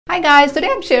Hi guys, today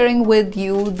I'm sharing with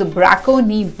you the Bracoo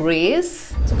Knee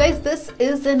Brace. So guys, this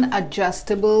is an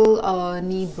adjustable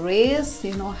knee brace,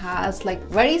 has like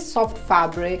very soft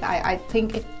fabric. I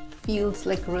think it feels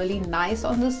like really nice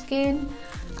on the skin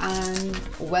and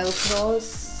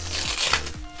velcros.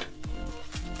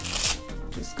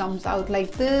 Just comes out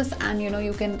like this, and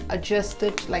you can adjust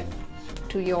it like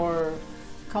to your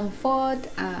comfort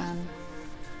and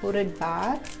put it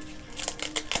back.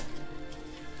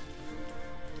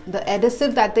 The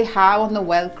adhesive that they have on the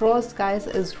velcros, guys,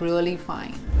 is really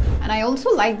fine. And I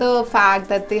also like the fact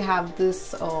that they have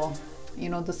this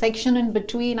the section in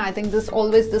between. I think this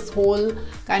whole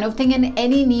kind of thing in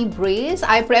any knee brace.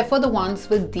 I prefer the ones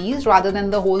with these rather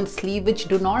than the whole sleeve which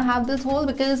do not have this hole,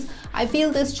 because I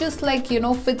feel this just like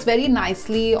fits very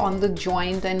nicely on the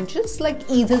joint and just like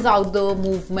eases out the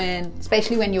movement,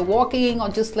 especially when you're walking or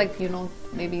just like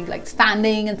maybe like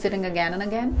standing and sitting again and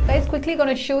again. Guys, quickly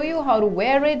gonna show you how to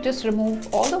wear it. Just remove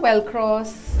all the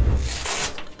velcros.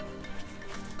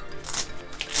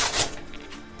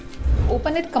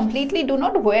 Open it completely. Do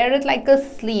not wear it like a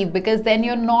sleeve, because then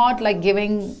you're not like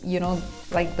giving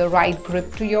like the right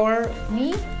grip to your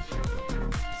knee.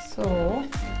 So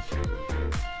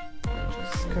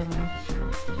just gonna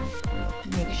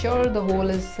make sure the hole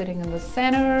is sitting in the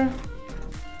center.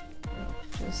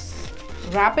 Just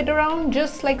wrap it around,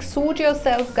 just like suit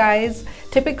yourself, guys.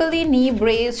 Typically knee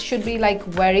brace should be like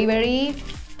very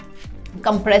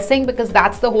compressing, because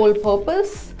that's the whole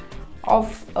purpose of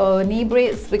knee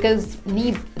brace, because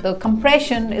the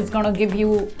compression is going to give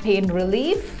you pain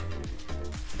relief.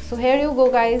 So here you go,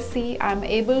 guys. See, I'm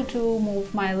able to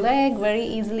move my leg very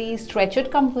easily, stretch it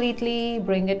completely,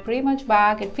 bring it pretty much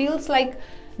back. It feels like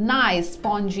nice,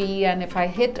 spongy, and if I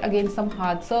hit against some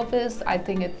hard surface, I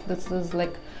think this is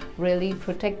like really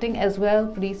protecting as well,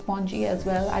 pretty spongy as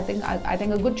well. I think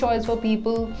a good choice for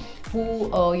people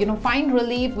who find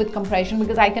relief with compression,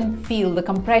 because I can feel the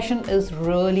compression is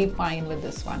really fine with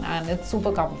this one, and it's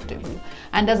super comfortable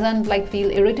and doesn't like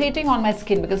feel irritating on my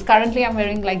skin, because currently I'm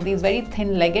wearing like these very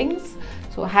thin leggings.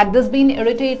 So had this been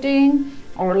irritating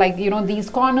or like these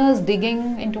corners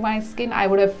digging into my skin, I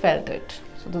would have felt it.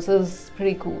 So this is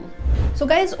pretty cool. So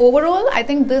guys, overall I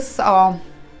think this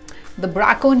the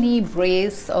Bracoo Knee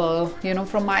Brace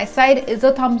from my side is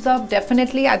a thumbs up.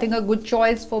 Definitely, I think a good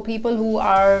choice for people who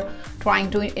are trying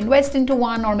to invest into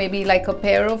one, or maybe like a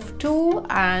pair of two,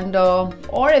 and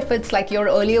or if it's like your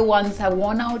earlier ones have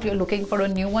worn out, you're looking for a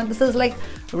new one. This is like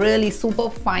really super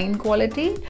fine quality.